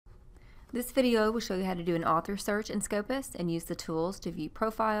This video will show you how to do an author search in Scopus and use the tools to view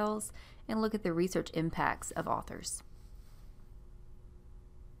profiles and look at the research impacts of authors.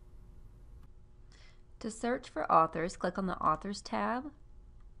 To search for authors, click on the Authors tab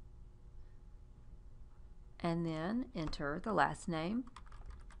and then enter the last name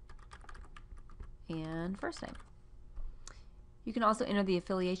and first name. You can also enter the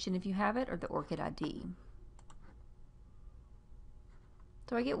affiliation if you have it or the ORCID ID.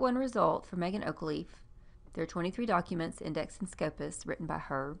 So I get one result for Megan Oakleaf. There are 23 documents indexed in Scopus written by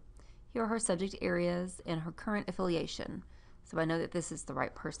her. Here are her subject areas and her current affiliation, so I know that this is the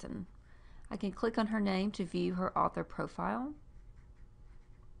right person. I can click on her name to view her author profile.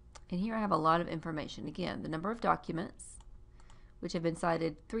 And here I have a lot of information. Again, the number of documents, which have been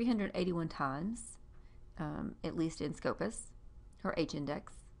cited 381 times, at least in Scopus, her H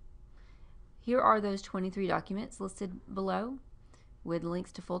index. Here are those 23 documents listed below, with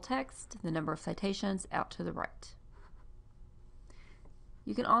links to full text, the number of citations out to the right.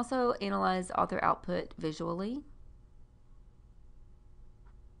 You can also analyze author output visually.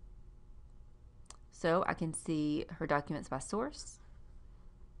 So I can see her documents by source.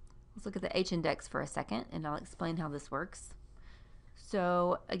 Let's look at the H index for a second and I'll explain how this works.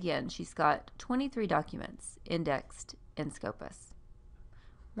 So again, she's got 23 documents indexed in Scopus.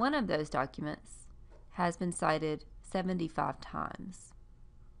 One of those documents has been cited 75 times.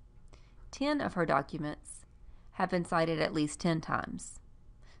 10 of her documents have been cited at least 10 times.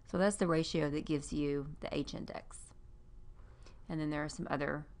 So that's the ratio that gives you the H index. And then there are some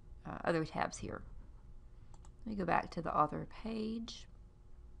other tabs here. Let me go back to the author page.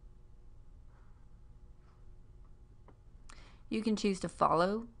 You can choose to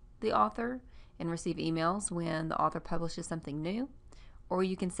follow the author and receive emails when the author publishes something new, or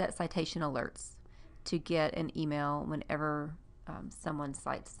you can set citation alerts to get an email whenever someone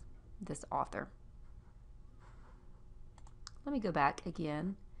cites this author. Let me go back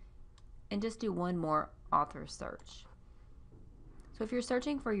again and just do one more author search. So if you're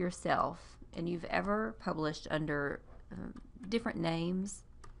searching for yourself and you've ever published under different names,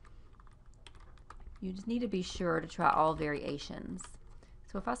 you just need to be sure to try all variations.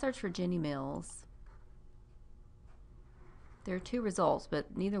 So if I search for Jenny Mills, there are 2 results,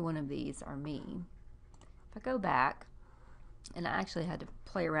 but neither one of these are me. If I go back, and I actually had to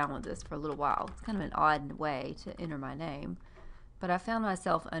play around with this for a little while. It's kind of an odd way to enter my name, but I found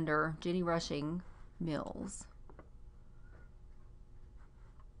myself under Jenny Rushing Mills.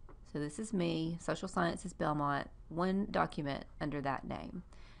 So this is me, Social Sciences Belmont, one document under that name.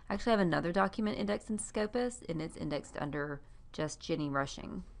 I actually have another document indexed in Scopus, and it's indexed under just Jenny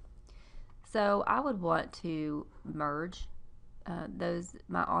Rushing. So I would want to merge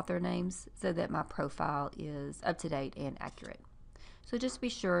my author names so that my profile is up to date and accurate. So just be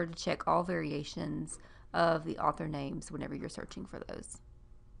sure to check all variations of the author names whenever you're searching for those.